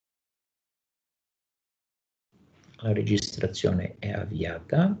La registrazione è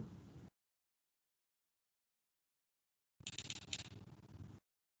avviata.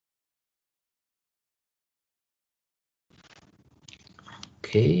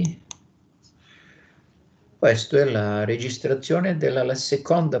 Ok. Questa è la registrazione della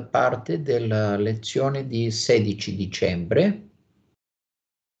seconda parte della lezione di 16 dicembre.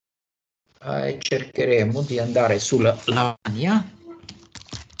 Cercheremo di andare sulla lavagna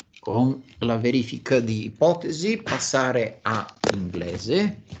con la verifica di ipotesi, passare a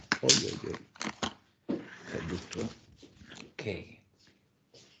inglese. Caduto. Ok.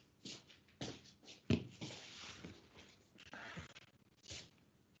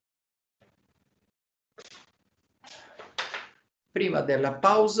 Prima della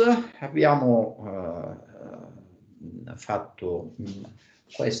pausa abbiamo fatto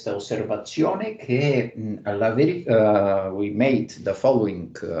questa osservazione che we made the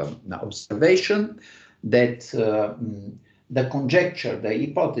following observation that the conjecture, the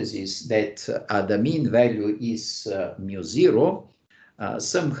hypothesis that the mean value is mu zero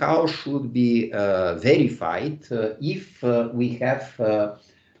somehow should be verified if we have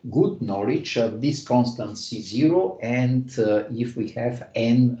good knowledge of this constant C0 and if we have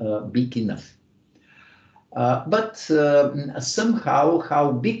n big enough. But somehow,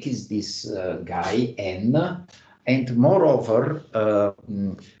 how big is this guy n? And moreover,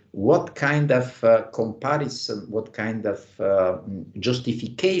 what kind of comparison, what kind of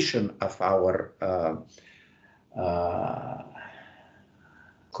justification of our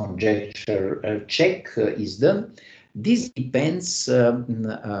conjecture check is done? This depends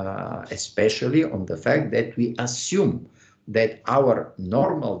especially on the fact that we assume that our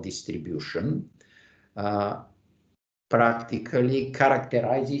normal distribution practically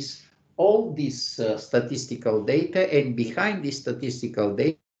characterizes all these statistical data, and behind this statistical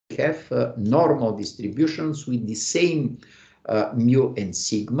data we have normal distributions with the same mu and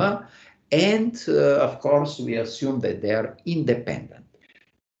sigma, and of course we assume that they are independent.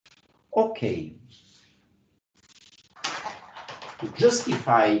 Okay. To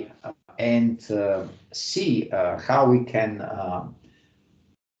justify and see how we can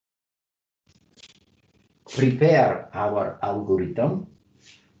prepare our algorithm,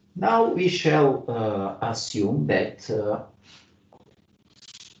 now we shall assume that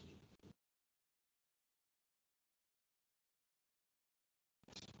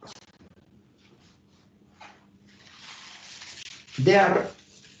there are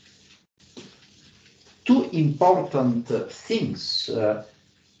two important things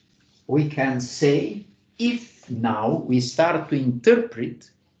we can say if now we start to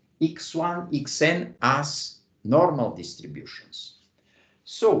interpret x1, xn as normal distributions.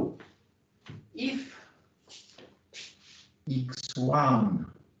 So if x1,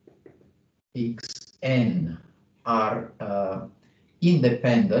 xn are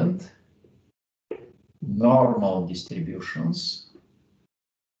independent normal distributions,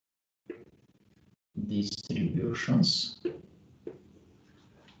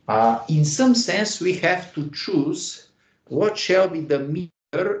 in some sense we have to choose what shall be the meter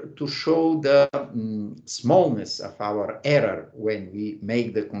to show the smallness of our error when we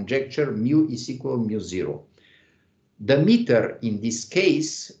make the conjecture mu is equal mu zero. The meter in this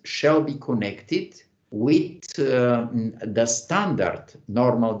case shall be connected with the standard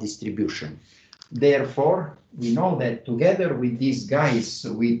normal distribution. Therefore, we know that together with these guys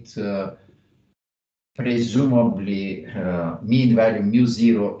with presumably mean value mu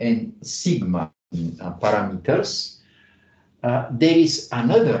zero and sigma parameters, there is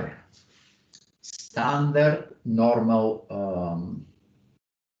another standard normal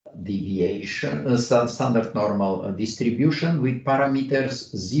deviation, standard normal distribution with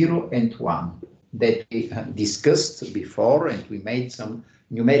parameters 0 and 1 that we discussed before, and we made some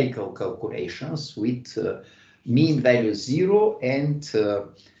numerical calculations with mean value 0 and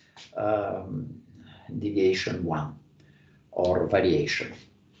deviation 1 or variation.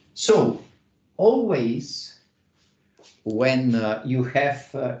 So always when you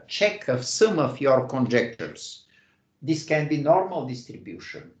have check of some of your conjectures, this can be normal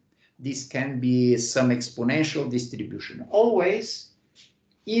distribution, this can be some exponential distribution. Always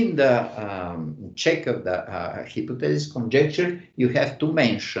in the check of the hypothesis conjecture, you have to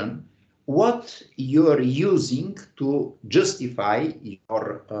mention what you are using to justify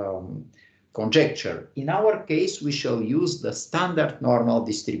your conjecture. In our case, we shall use the standard normal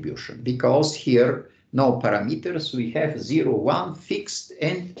distribution because here no parameters, we have 0, 1 fixed,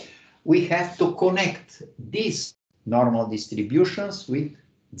 and we have to connect these normal distributions with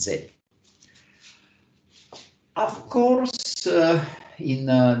Z. Of course, in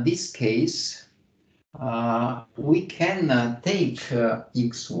this case, we can take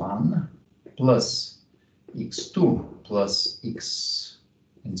x1 plus x2 plus x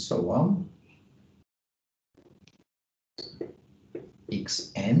and so on,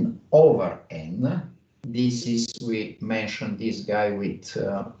 xn over n. This is, we mentioned this guy with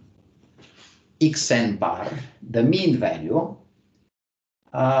xn bar, the mean value.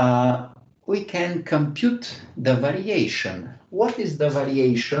 We can compute the variation. What is the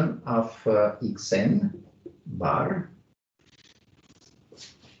variation of xn bar?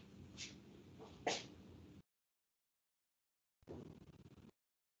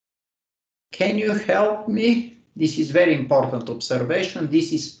 Can you help me? This is very important observation.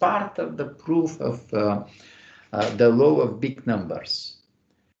 This is part of the proof of the law of big numbers.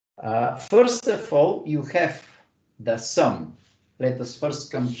 First of all, you have the sum. Let us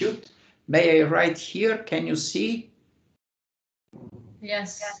first compute. May I write here? Can you see?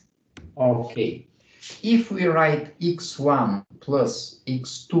 Yes. Okay. If we write x1 plus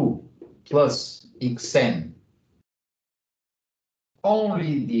x2 plus xn,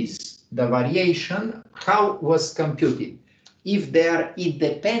 only this, the variation, how was computed? If they are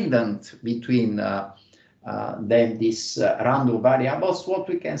independent between them, these random variables, what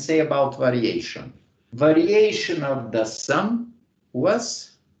we can say about variation? Variation of the sum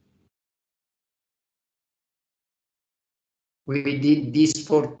was, we did this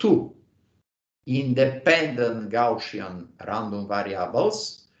for two independent Gaussian random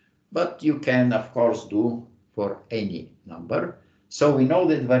variables, but you can, of course, do for any number. So we know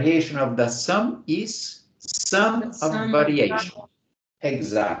that variation of the sum is sum of variation.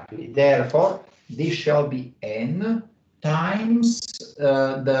 Exactly. Therefore, this shall be n times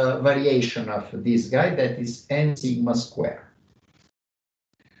the variation of this guy, that is n sigma square.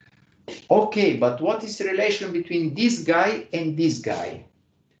 Okay, but what is the relation between this guy and this guy?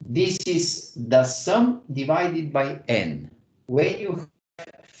 This is the sum divided by n. When you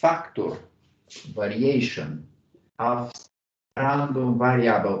have factor variation of random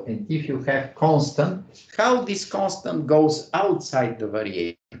variable, and if you have constant, how this constant goes outside the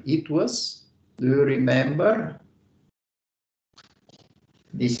variation? It was, do you remember?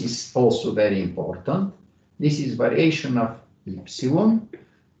 This is also very important. This is variation of epsilon.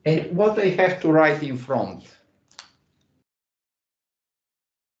 And what I have to write in front?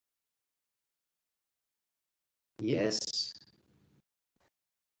 Yes.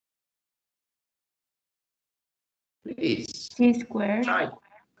 Please. C squared. Right.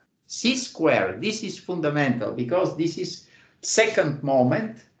 C squared. This is fundamental because this is second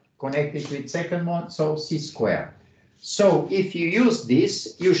moment connected with second moment, so C squared. So if you use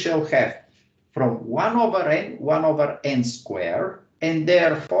this, you shall have from 1 over n squared, and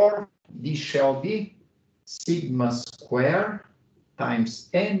therefore this shall be sigma squared times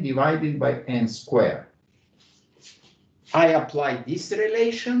n divided by n squared. I apply this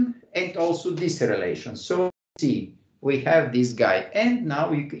relation and also this relation. So see, we have this guy, and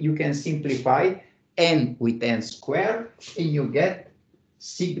now you can simplify n with n squared, and you get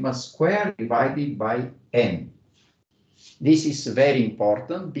sigma squared divided by n. This is very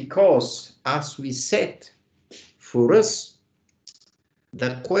important because, as we said, for us,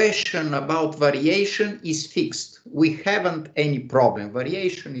 the question about variation is fixed. We haven't any problem.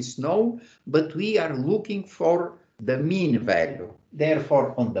 Variation is known, but we are looking for the mean value.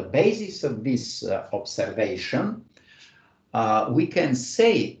 Therefore, on the basis of this observation, we can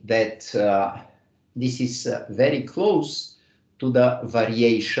say that this is very close to the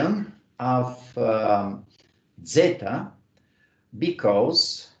variation of zeta,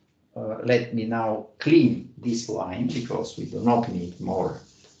 because let me now clean this line because we do not need more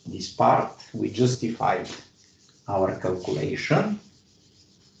this part. We justified our calculation.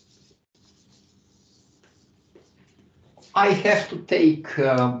 I have to take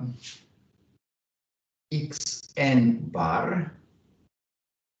xn bar.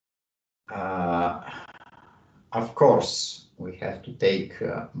 Of course, we have to take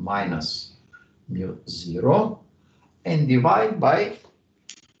minus mu 0 and divide by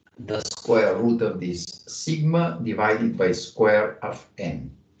the square root of this sigma divided by square of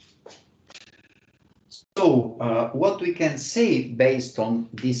n. So what we can say based on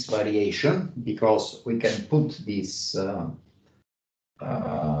this variation, because we can put this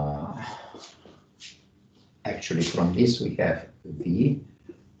actually from this we have v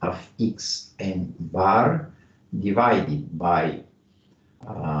of xn bar divided by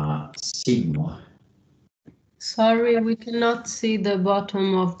sigma. Sorry, we cannot see the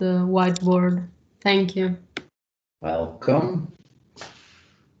bottom of the whiteboard. Thank you. Welcome.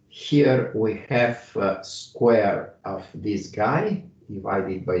 Here we have square of this guy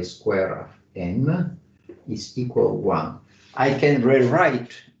divided by square of n is equal 1. I can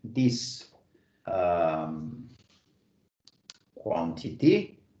rewrite this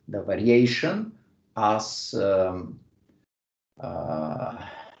quantity, the variation, as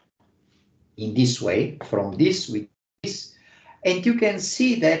in this way, from this with this, and you can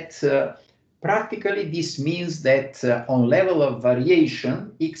see that practically this means that on level of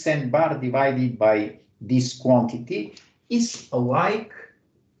variation, xn bar divided by this quantity is like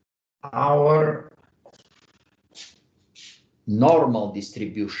our normal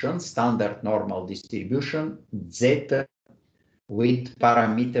distribution, standard normal distribution, zeta with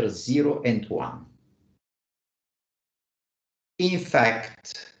parameters 0 and 1. In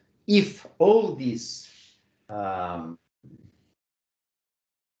fact, if all these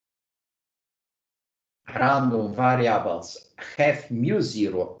random variables have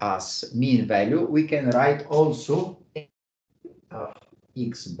mu0 as mean value, we can write also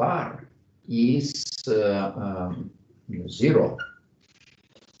x bar is mu0.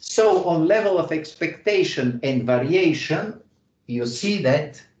 So on level of expectation and variation, you see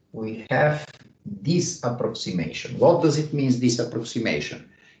that we have this approximation. What does it mean, this approximation?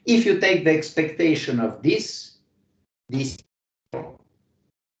 If you take the expectation of this,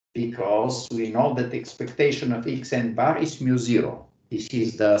 because we know that the expectation of xn bar is mu0. This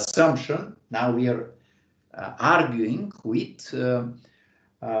is the assumption. Now we are arguing with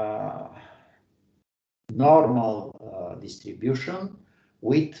normal distribution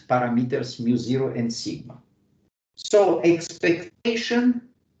with parameters mu0 and sigma. So expectation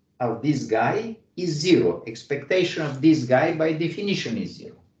of this guy is 0. Expectation of this guy by definition is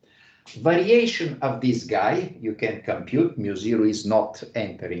 0. Variation of this guy, you can compute, mu0 is not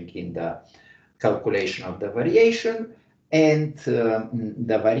entering in the calculation of the variation, and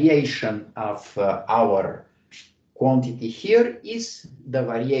the variation of our quantity here is the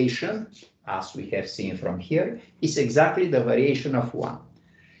variation, as we have seen from here, is exactly the variation of 1.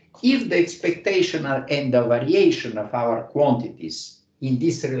 If the expectation and the variation of our quantities in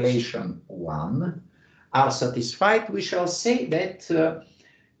this relation 1 are satisfied, we shall say that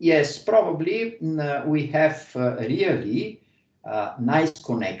yes, probably we have really nice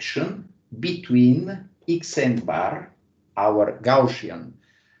connection between xn bar, our Gaussian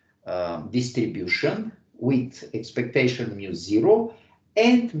distribution, with expectation mu0,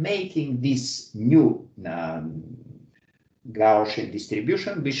 and making this new Gaussian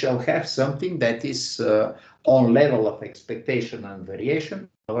distribution, we shall have something that is on level of expectation and variation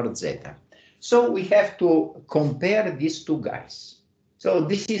over zeta. So we have to compare these two guys. So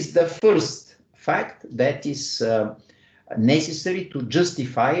this is the first fact that is necessary to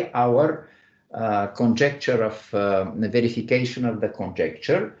justify our conjecture of verification of the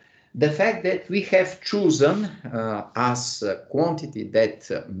conjecture. The fact that we have chosen as a quantity that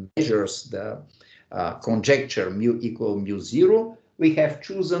measures the conjecture mu equal mu0, we have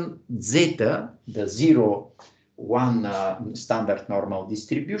chosen zeta, the 0, 1 standard normal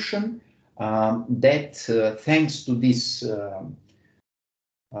distribution, that thanks to this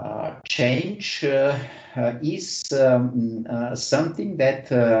change is something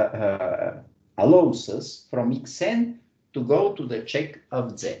that allows us from xn to go to the check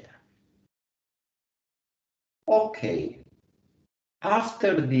of zeta. Okay,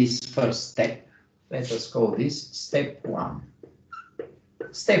 after this first step, let us call this step 1.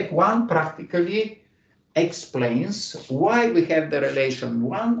 Step 1 practically explains why we have the relation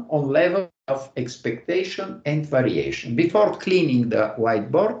 1 on level of expectation and variation. Before cleaning the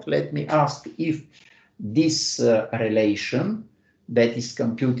whiteboard, let me ask if this relation that is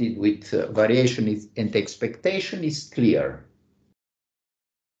computed with variation and expectation is clear.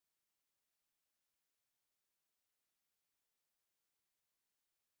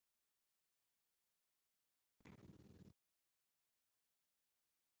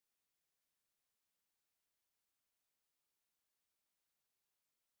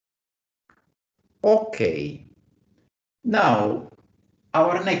 Okay, now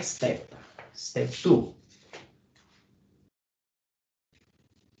our next step, step 2.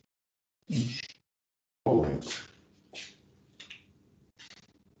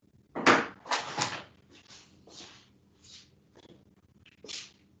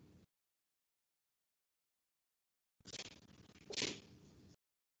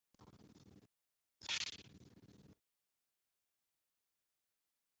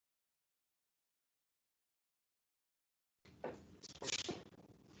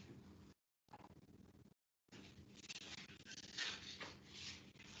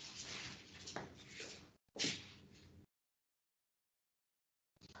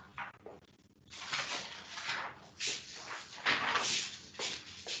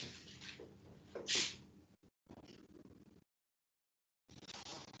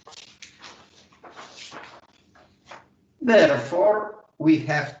 Therefore, we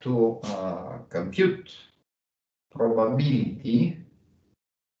have to compute probability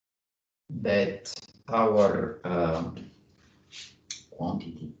that our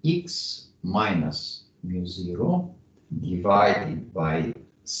quantity x minus mu0 divided by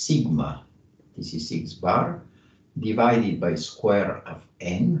sigma, this is x bar, divided by square of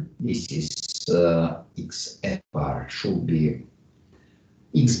n, this is xn bar, should be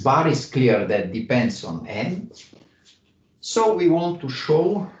x bar is clear that depends on n. So we want to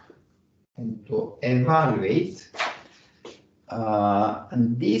show and to evaluate,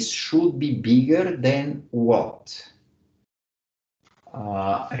 and this should be bigger than what?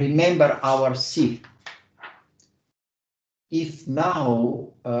 Remember our C. If now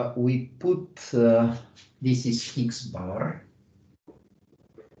we put, this is x bar,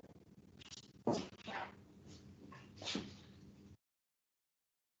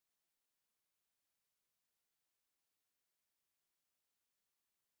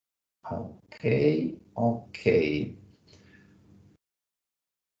 okay.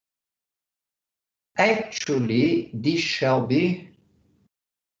 Actually, this shall be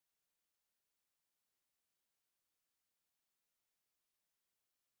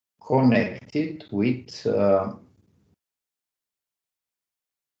connected with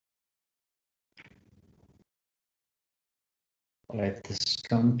let us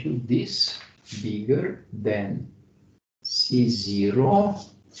compute this bigger than C0.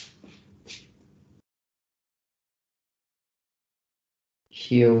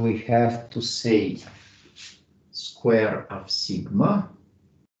 Here we have to say square of sigma,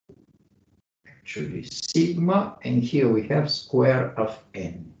 actually sigma, and here we have square of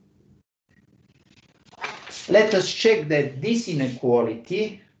n. Let us check that this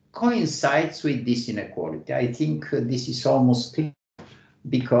inequality coincides with this inequality. I think this is almost clear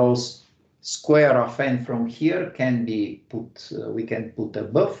because square of n from here can be put, we can put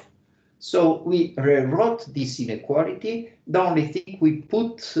above. So we rewrote this inequality. The only thing we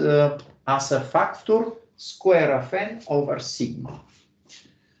put as a factor square of n over sigma.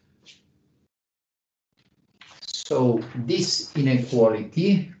 So this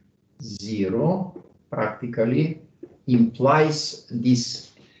inequality 0 practically implies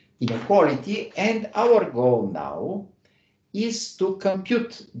this inequality, and our goal now is to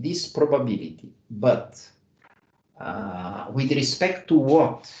compute this probability. But with respect to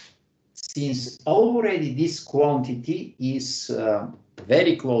what? Since already this quantity is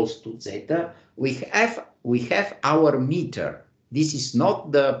very close to zeta, we have our meter. This is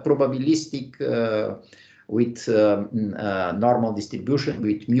not the probabilistic with normal distribution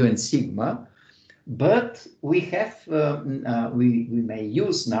with mu and sigma, but we have we may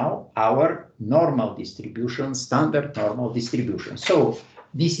use now our normal distribution, standard normal distribution. So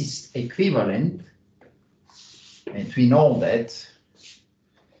this is equivalent, and we know that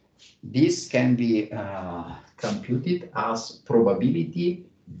this can be computed as probability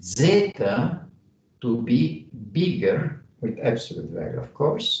zeta to be bigger, with absolute value of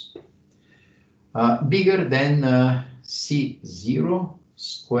course, bigger than C0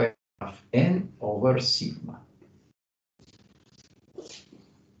 square of n over sigma.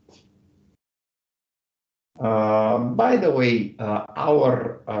 By the way,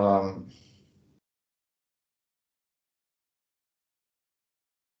 our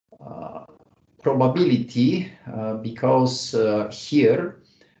probability, because here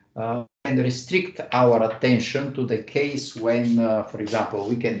and restrict our attention to the case when, for example,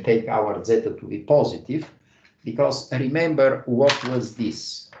 we can take our zeta to be positive, because remember what was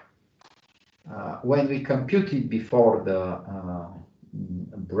this? When we computed before the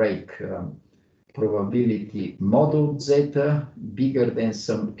break probability module zeta bigger than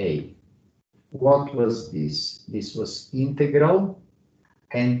some a. What was this? This was integral.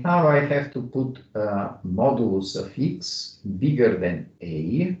 And now I have to put modulus of x bigger than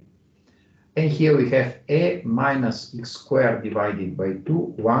a. And here we have a minus x squared divided by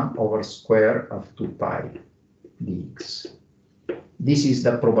 2, 1 over square of 2 pi dx. This is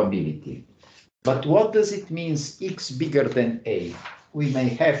the probability. But what does it mean x bigger than a? We may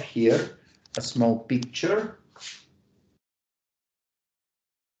have here a small picture.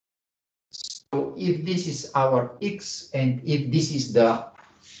 So if this is our x and if this is the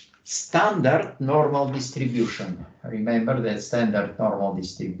standard normal distribution, remember that standard normal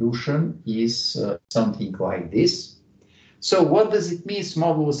distribution is something like this. So what does it mean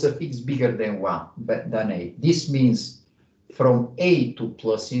modulus of x bigger than 1 than a? This means from a to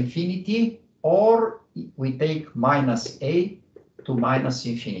plus infinity, or we take minus a to minus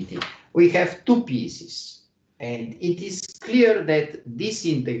infinity. We have two pieces, and it is clear that this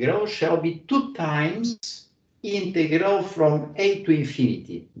integral shall be 2 times integral from a to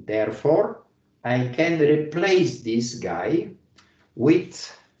infinity. Therefore, I can replace this guy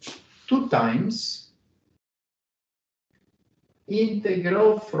with 2 times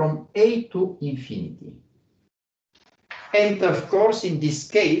integral from a to infinity. And of course, in this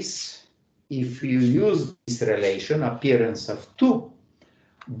case, if you use this relation, appearance of 2,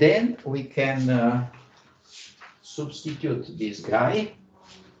 then we can substitute this guy.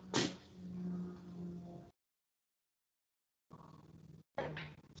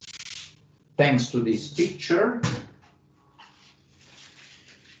 Thanks to this picture.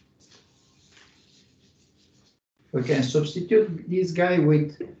 We can substitute this guy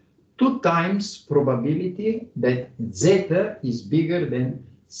with 2 times probability that zeta is bigger than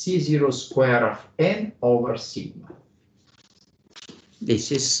C0 square of n over sigma.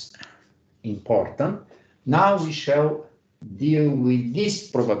 This is important. Now we shall deal with this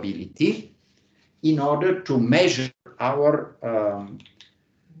probability in order to measure our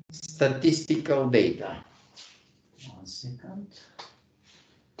statistical data. 1 second.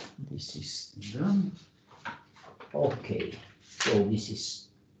 This is done. Okay, so this is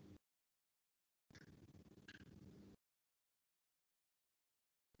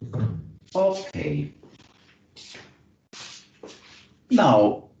okay.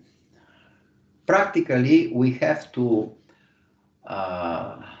 Now, practically, we have to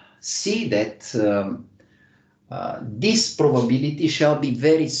see that this probability shall be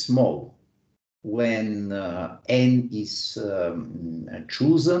very small when n is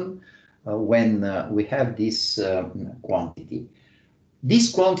chosen, when we have this quantity.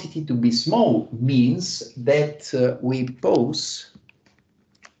 This quantity to be small means that we pose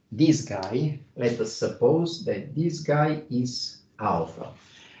this guy, let us suppose that this guy is alpha.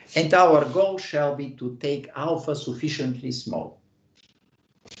 And our goal shall be to take alpha sufficiently small.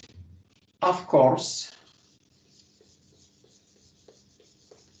 Of course,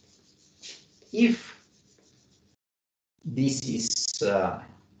 if this is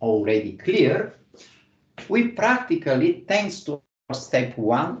already clear, we practically, thanks to step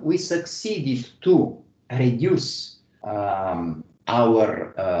 1, we succeeded to reduce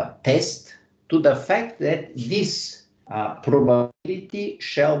our test to the fact that this probability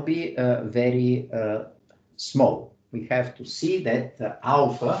shall be very small. We have to see that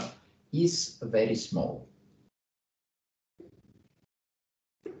alpha is very small.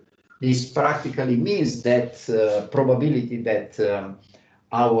 This practically means that probability that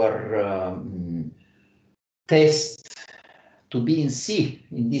our test to be in C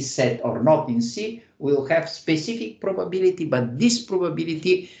in this set or not in C will have specific probability, but this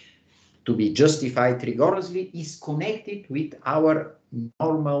probability to be justified rigorously is connected with our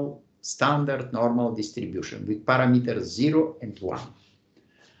normal standard normal distribution with parameters 0 and 1.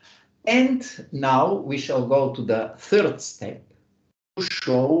 And now we shall go to the third step to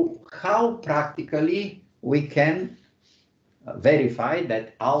show how practically we can verify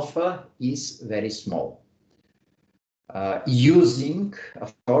that alpha is very small. Using,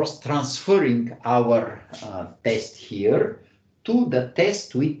 of course, transferring our test here to the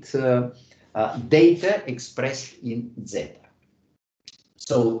test with data expressed in zeta.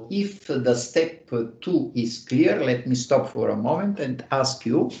 So if the step 2 is clear, let me stop for a moment and ask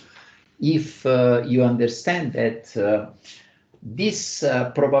you if you understand that this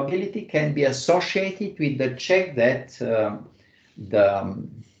probability can be associated with the check that the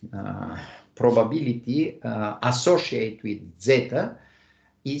probability associated with zeta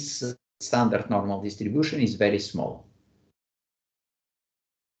is standard normal distribution is very small.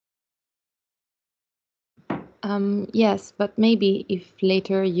 Yes, but maybe if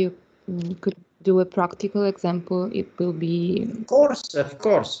later you could do a practical example, it will be... Of course, of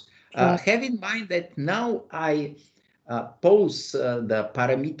course. Have in mind that now I pose the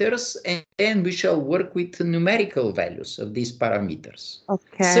parameters and then we shall work with numerical values of these parameters.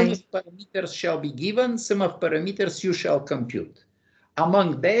 Okay. Some of parameters shall be given, some of parameters you shall compute.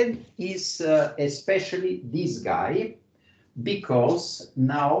 Among them is especially this guy, because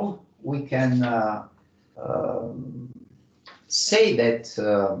now we can say that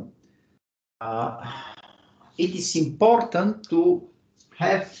it is important to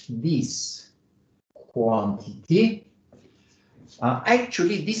have this quantity.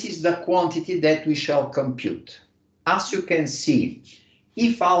 Actually, this is the quantity that we shall compute. As you can see,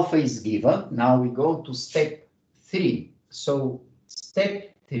 if alpha is given, now we go to step 3. So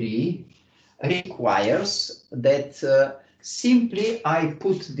step 3 requires that simply I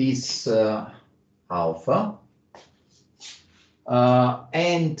put this alpha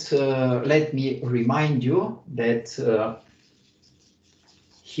and let me remind you that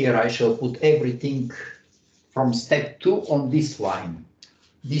here I shall put everything from step 2 on this line.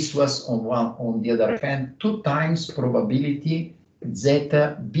 This was on one, on the other hand, 2 times probability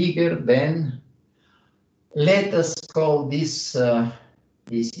zeta bigger than, let us call this,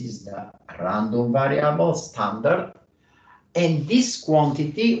 this is the random variable standard. And this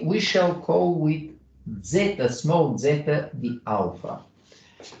quantity we shall call with zeta, small zeta, the alpha.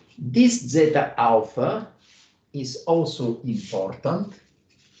 This zeta alpha is also important.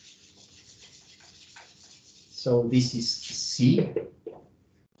 So this is C.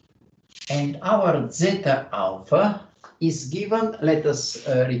 And our zeta alpha is given, let us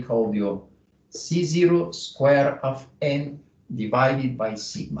recall you, C0 square of n divided by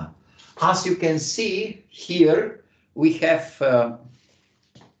sigma. As you can see here, we have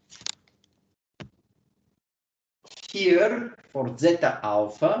here for zeta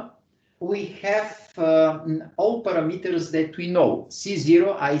alpha, we have all parameters that we know.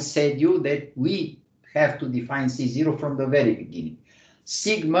 C0, I said you that we have to define C0 from the very beginning.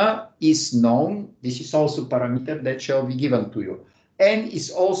 Sigma is known. This is also parameter that shall be given to you. N is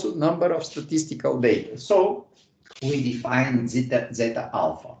also number of statistical data. So we define zeta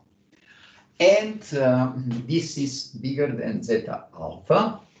alpha. And this is bigger than zeta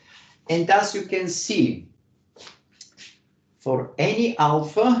alpha. And as you can see, for any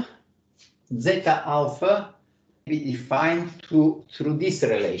alpha, zeta alpha be defined through this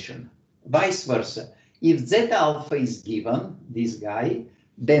relation. Vice versa. If zeta alpha is given, this guy,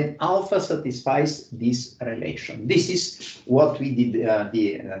 then alpha satisfies this relation. This is what we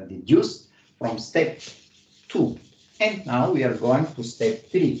deduced from step 2. And now we are going to step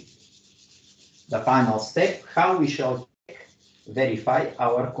 3. The final step, how we shall verify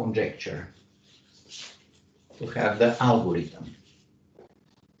our conjecture to have the algorithm.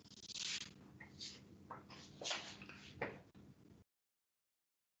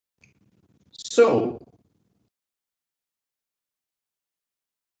 So,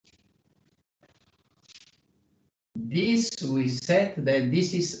 this we said that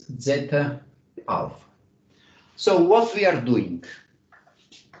this is zeta alpha. So what we are doing?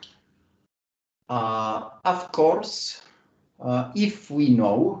 Of course, if we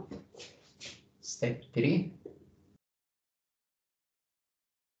know, step 3,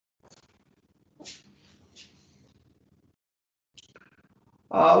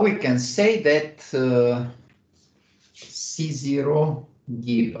 we can say that C0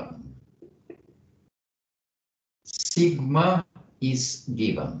 given, sigma is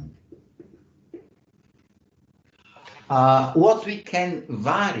given. What we can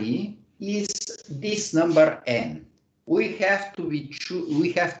vary is this number n. We have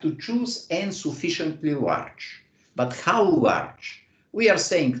to choose n sufficiently large. But how large? We are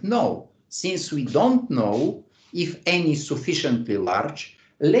saying no, since we don't know if n is sufficiently large,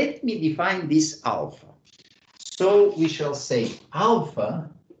 let me define this alpha. So we shall say alpha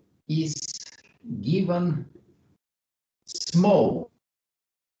is given small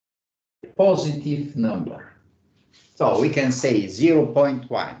positive number. So we can say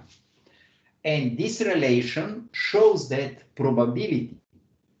 0.1. And this relation shows that probability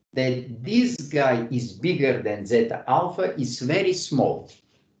that this guy is bigger than zeta alpha is very small.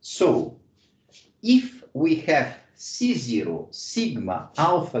 So if we have C0 sigma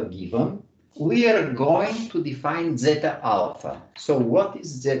alpha given, we are going to define zeta alpha. So what is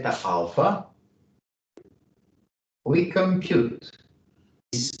zeta alpha? We compute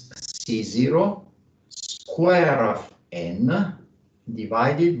this C0 square of n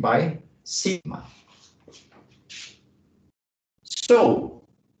divided by sigma. So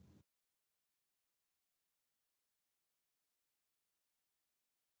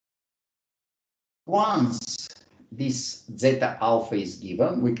once this zeta alpha is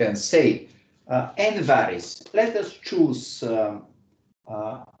given, we can say n varies. Let us choose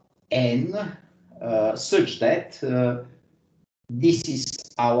n such that this is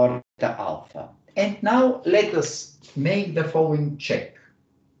our zeta alpha. And now let us make the following check.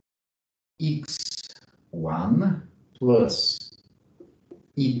 x1 plus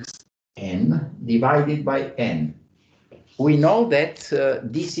xn divided by n. We know that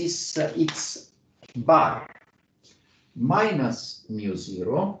this is x bar minus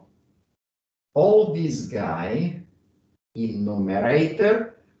mu0. All this guy in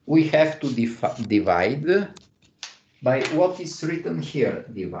numerator, we have to divide by what is written here.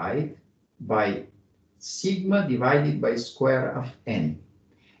 Divide by sigma divided by square of n.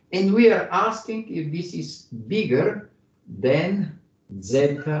 And we are asking if this is bigger than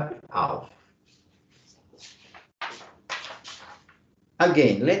zeta alpha.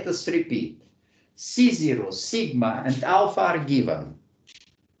 Again, let us repeat. C0, sigma, and alpha are given.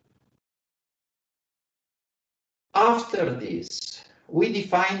 After this, we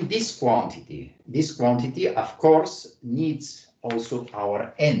define this quantity. This quantity, of course, needs also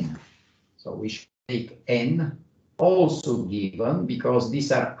our n. So we should take n also given, because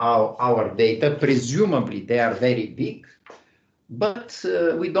these are our data. Presumably they are very big, but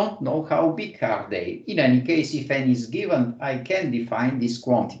we don't know how big are they. In any case, if n is given, I can define this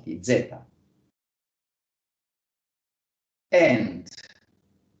quantity, zeta. And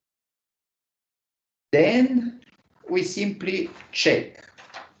then we simply check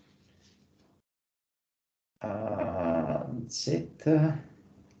zeta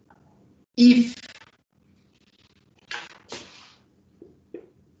if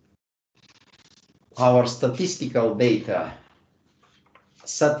our statistical data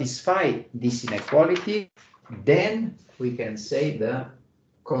satisfy this inequality, then we can say the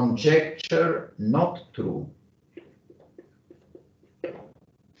conjecture not true.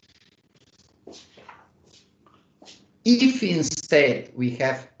 If instead we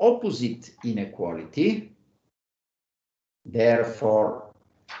have opposite inequality, therefore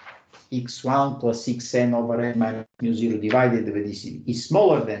x1 plus xn over n minus mu0 divided by this is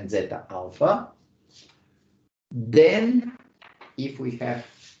smaller than zeta alpha, then if we have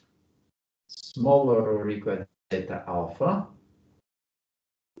smaller or equal to zeta alpha,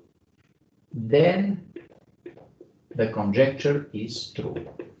 then the conjecture is true.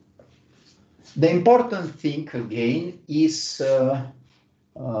 The important thing again is to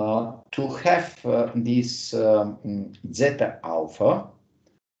have this zeta alpha,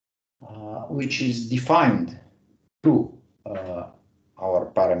 which is defined through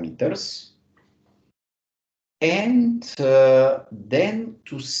our parameters, and then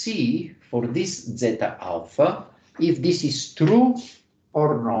to see for this zeta alpha if this is true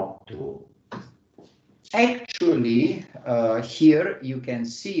or not true. Actually, here you can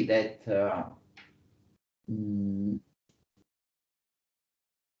see that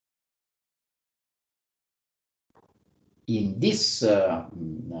in this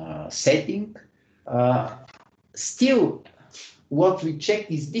setting, still what we check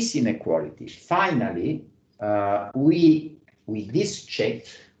is this inequality. Finally, with this check,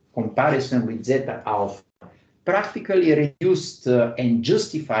 comparison with zeta alpha, practically reduced and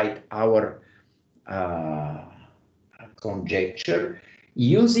justified our conjecture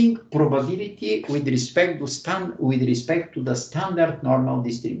using probability with respect to the standard normal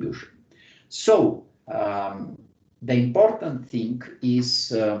distribution. So the important thing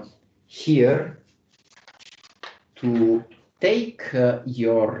is here to take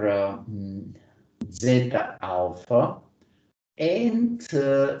your zeta alpha and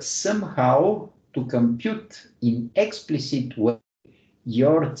somehow to compute in explicit way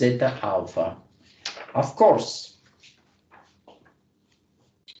your zeta alpha. Of course,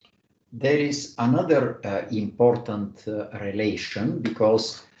 there is another important relation,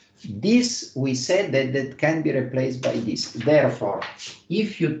 because this we said that can be replaced by this. Therefore,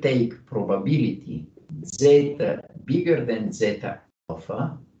 if you take probability zeta bigger than zeta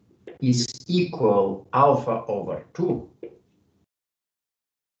alpha is equal alpha over 2,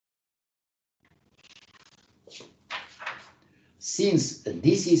 since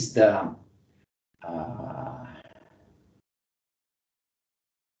this is the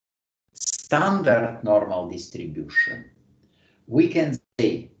standard normal distribution, we can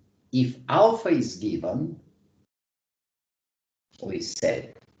say if alpha is given, we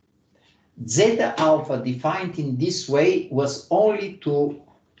said zeta alpha defined in this way was only to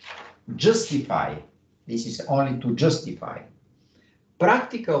justify. This is only to justify.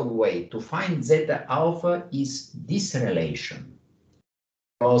 Practical way to find zeta alpha is this relation,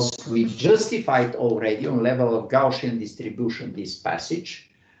 because we justified already on level of Gaussian distribution this passage,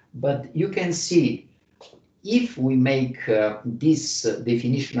 but you can see if we make this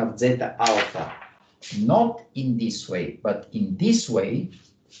definition of zeta alpha not in this way, but in this way,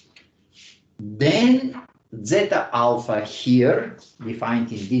 then zeta alpha here, defined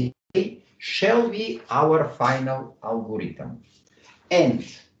in this way, shall be our final algorithm. And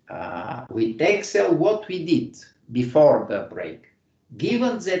with Excel, what we did before the break,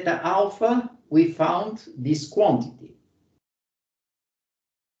 given zeta alpha, we found this quantity.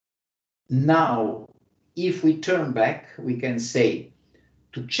 Now, if we turn back, we can say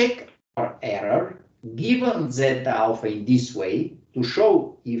to check our error, given zeta alpha in this way, to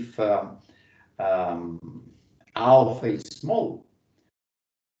show if alpha is small,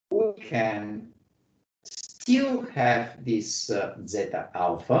 we can still have this zeta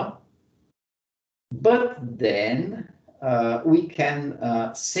alpha, but then we can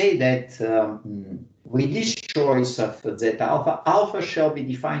say that with this choice of zeta alpha, alpha shall be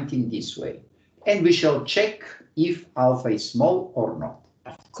defined in this way. and we shall check if alpha is small or not.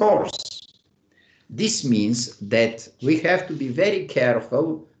 Of course, this means that we have to be very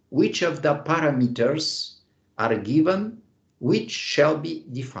careful which of the parameters are given, which shall be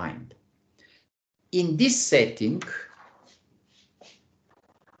defined. In this setting,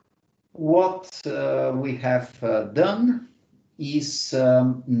 what we have done is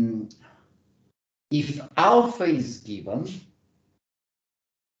if alpha is given,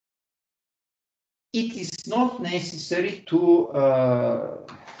 it is not necessary to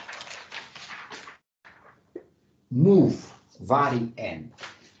move vary n.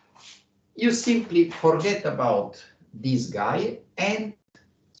 You simply forget about this guy and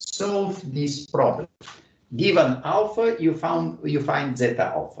solve this problem. Given alpha, you find zeta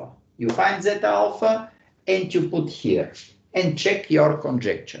alpha. You find zeta alpha and you put here and check your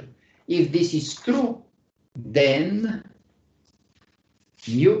conjecture. If this is true, then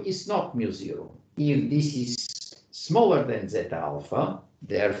mu is not mu0. If this is smaller than zeta alpha,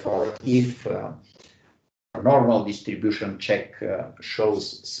 therefore if normal distribution check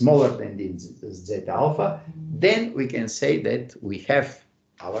shows smaller than this zeta alpha, then we can say that we have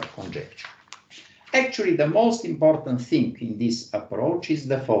our conjecture. Actually, the most important thing in this approach is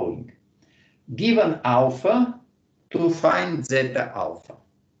the following. Given alpha, to find zeta alpha.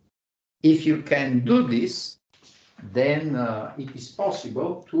 If you can do this, then it is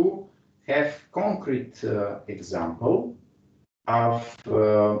possible to have concrete example of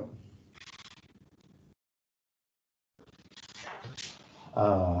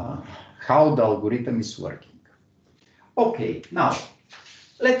how the algorithm is working. Okay, now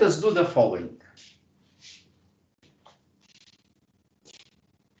let us do the following.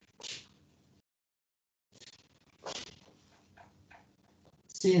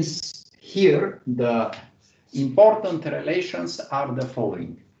 Since here the important relations are the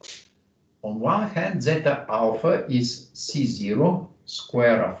following. On one hand, zeta alpha is C0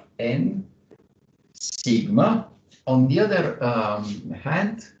 square of n sigma. On the other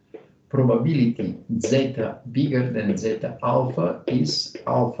hand, probability zeta bigger than zeta alpha is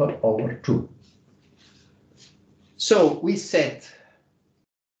alpha over 2. So we set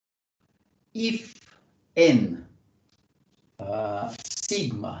if n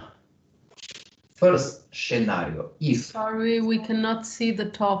sigma, first scenario, if... Sorry, we cannot see the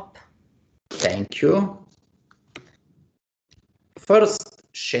top. Thank you. First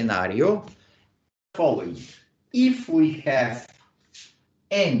scenario, following. If we have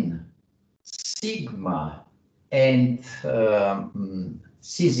n sigma and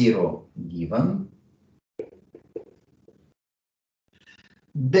C0 given,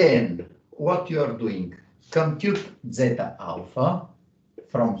 then what you are doing, compute zeta alpha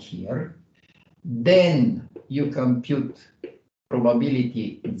from here, then you compute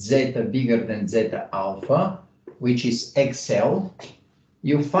probability zeta bigger than zeta alpha, which is XL.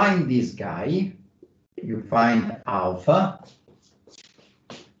 You find this guy, you find alpha,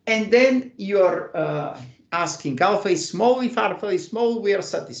 and then you're asking alpha is small. If alpha is small, we are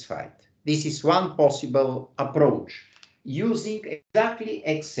satisfied. This is one possible approach using exactly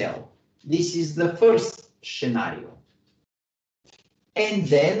XL. This is the first scenario. And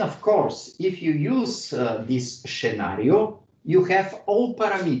then, of course, if you use this scenario, you have all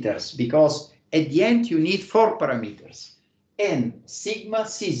parameters, because at the end you need 4 parameters, n sigma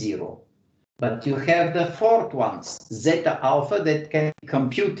C0. But you have the fourth ones, zeta alpha, that can be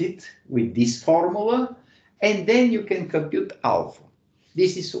computed with this formula, and then you can compute alpha.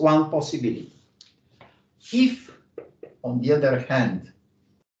 This is one possibility. If, on the other hand,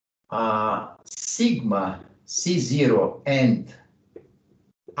 sigma C0 and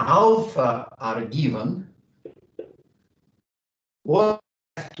alpha are given, what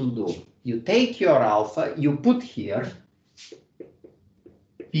you have to do? You take your alpha, you put here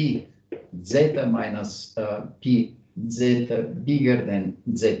P zeta minus P zeta bigger than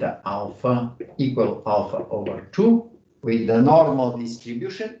zeta alpha equal alpha over 2 with the normal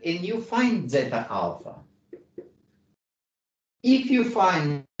distribution, and you find zeta alpha. If you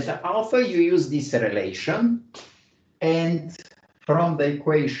find zeta alpha, you use this relation, and from the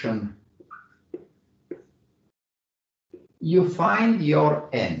equation you find your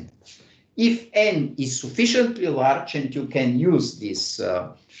n. If n is sufficiently large, and you can use this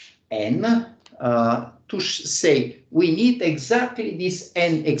n to say we need exactly these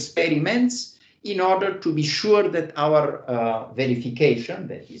n experiments in order to be sure that our verification,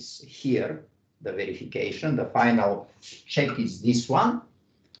 that is here, the verification, the final check is this one,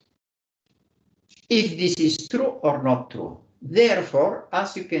 if this is true or not true. Therefore,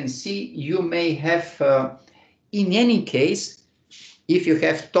 as you can see, you may have, in any case, if you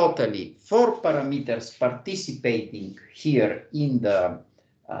have totally 4 parameters participating here in the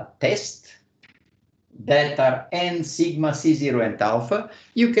test that are n, sigma, C0, and alpha,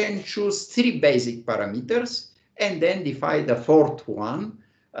 you can choose 3 basic parameters and then define the 4th one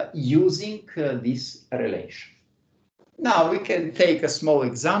using this relation. Now we can take a small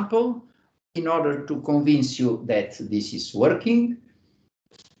example in order to convince you that this is working.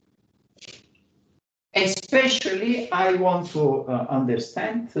 Especially, I want to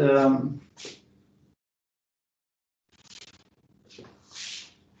understand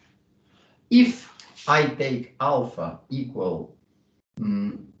if I take alpha equal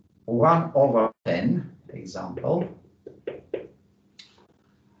 1/10, example,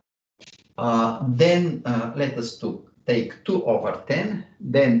 then let us take 2/10,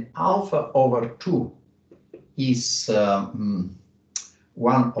 then alpha over 2 is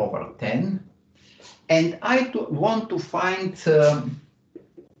 1/10, and I want to find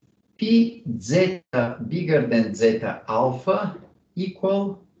p zeta bigger than zeta alpha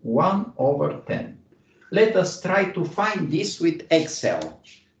equal 1/10. Let us try to find this with Excel,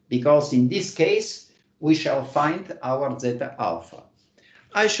 because in this case, we shall find our zeta alpha.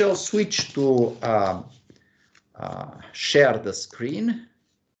 I shall switch to share the screen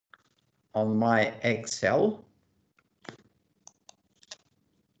on my Excel.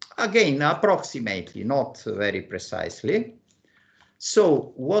 Again, approximately, not very precisely.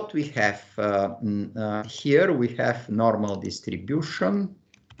 So what we have here, we have normal distribution.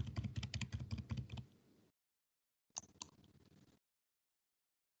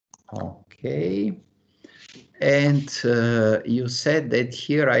 Okay. And you said that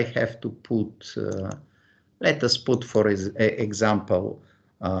here I have to put, let us put for example,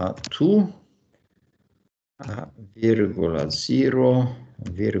 2, 0,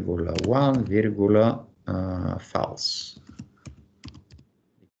 1, false.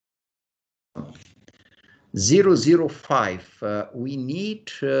 0.05, we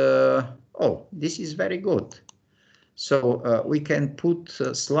need, oh, this is very good. So we can put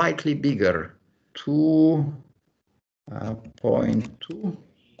slightly bigger,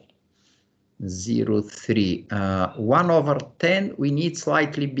 2.203. 1/10, we need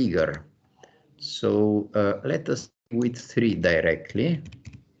slightly bigger. So let us with 3 directly.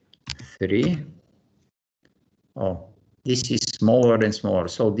 3. Oh, this is smaller and smaller.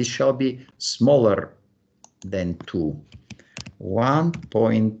 So this shall be smaller than 2.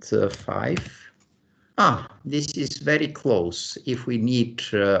 1.5. This is very close. If we need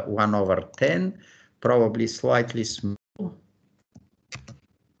 1/10, probably slightly small.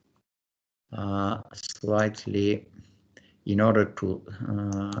 Slightly in order to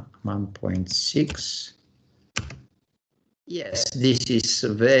 1.6. Yes, this is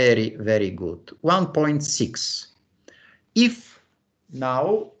very, very good. 1.6. If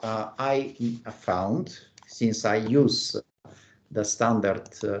now I found, since I use the standard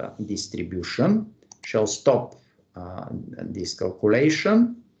distribution, shall stop this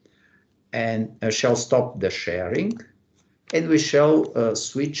calculation and shall stop the sharing, and we shall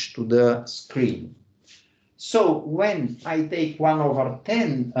switch to the screen. So when I take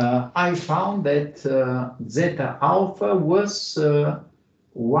 1/10, I found that zeta alpha was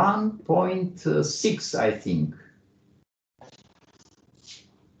 1.6, I think.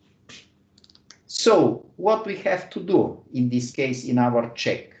 So what we have to do in this case in our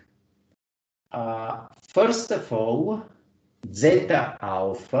check? First of all, zeta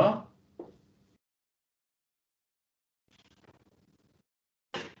alpha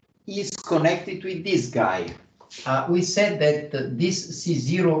is connected with this guy. We said that this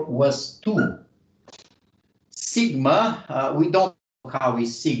C0 was 2. Sigma, we don't know how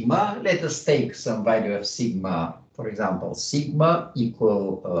is sigma. Let us take some value of sigma. For example, sigma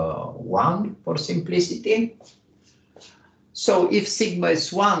equal 1 for simplicity. So if sigma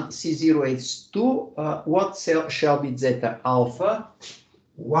is 1, C0 is 2, what shall be zeta alpha?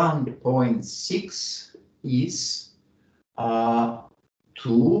 1.6 is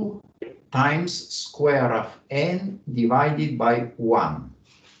 2 times square of n divided by 1.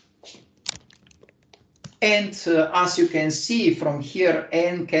 And as you can see from here,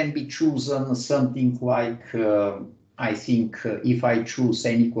 n can be chosen something like, I think if I choose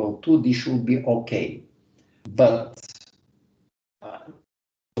n equal 2, this should be okay. But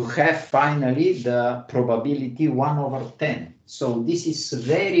to have finally the probability 1/10. So this is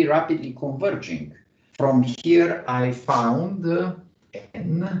very rapidly converging. From here I found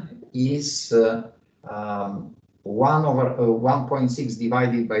n is 1/1.6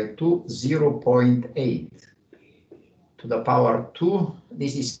 divided by 2, 0.8 to the power 2.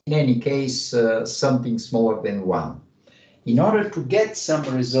 This is in any case something smaller than 1. In order to get some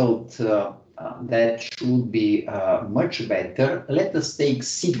result that should be much better, let us take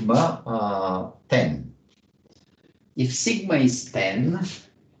sigma 10. If sigma is 10,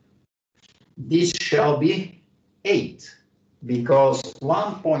 this shall be 8, because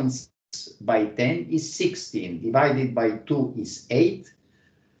 1.6 by 10 is 16, divided by 2 is 8.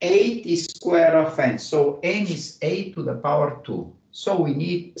 8 is square of n, so n is 8 to the power 2. So we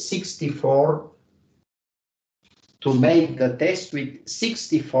need 64 to make the test with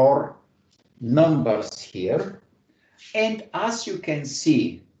 64 numbers here. And as you can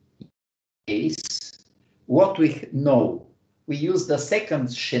see, is what we know. We use the second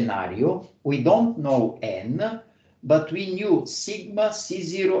scenario. We don't know n, but we knew sigma,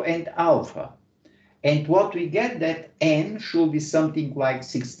 C0, and alpha. And what we get that n should be something like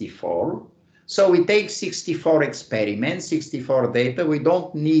 64. So we take 64 experiments, 64 data. We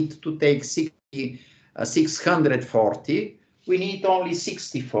don't need to take 640. We need only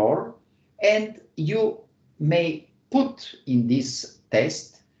 64. And you may put in this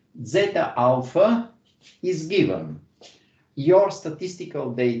test zeta alpha is given. Your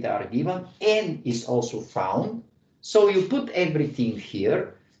statistical data are given, n is also found. So you put everything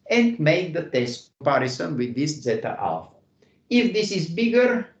here and make the test comparison with this zeta alpha. If this is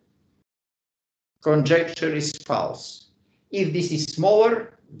bigger, conjecture is false. If this is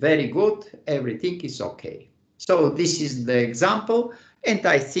smaller, very good, everything is okay. So this is the example, and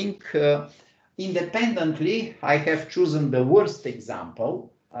I think independently, I have chosen the worst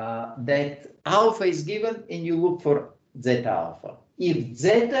example, that alpha is given and you look for zeta alpha. If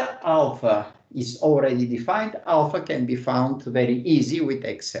zeta alpha is already defined, alpha can be found very easy with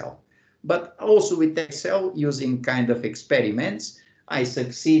Excel. But also with Excel, using kind of experiments, I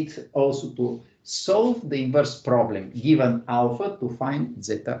succeed also to solve the inverse problem, given alpha, to find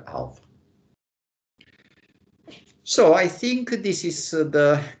zeta alpha. So I think this is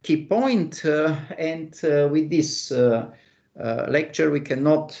the key point, and with this lecture, we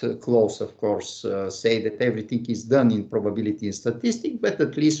cannot close, of course, say that everything is done in probability and statistics, but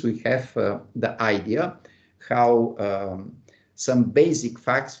at least we have the idea how some basic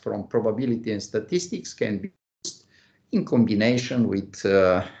facts from probability and statistics can be used in combination with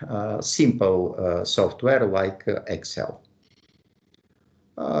simple software like Excel.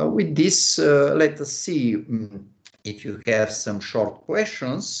 With this, let us see if you have some short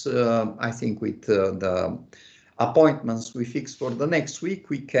questions. I think with the appointments we fix for the next week,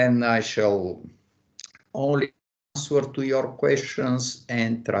 I shall only answer to your questions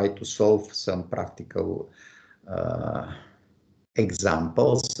and try to solve some practical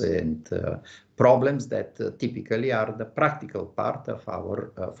examples and problems that typically are the practical part of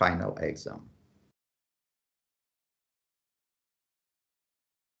our final exam.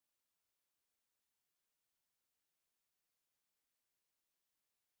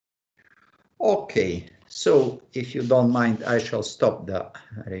 Okay, so if you don't mind, I shall stop the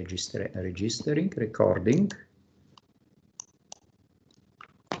recording.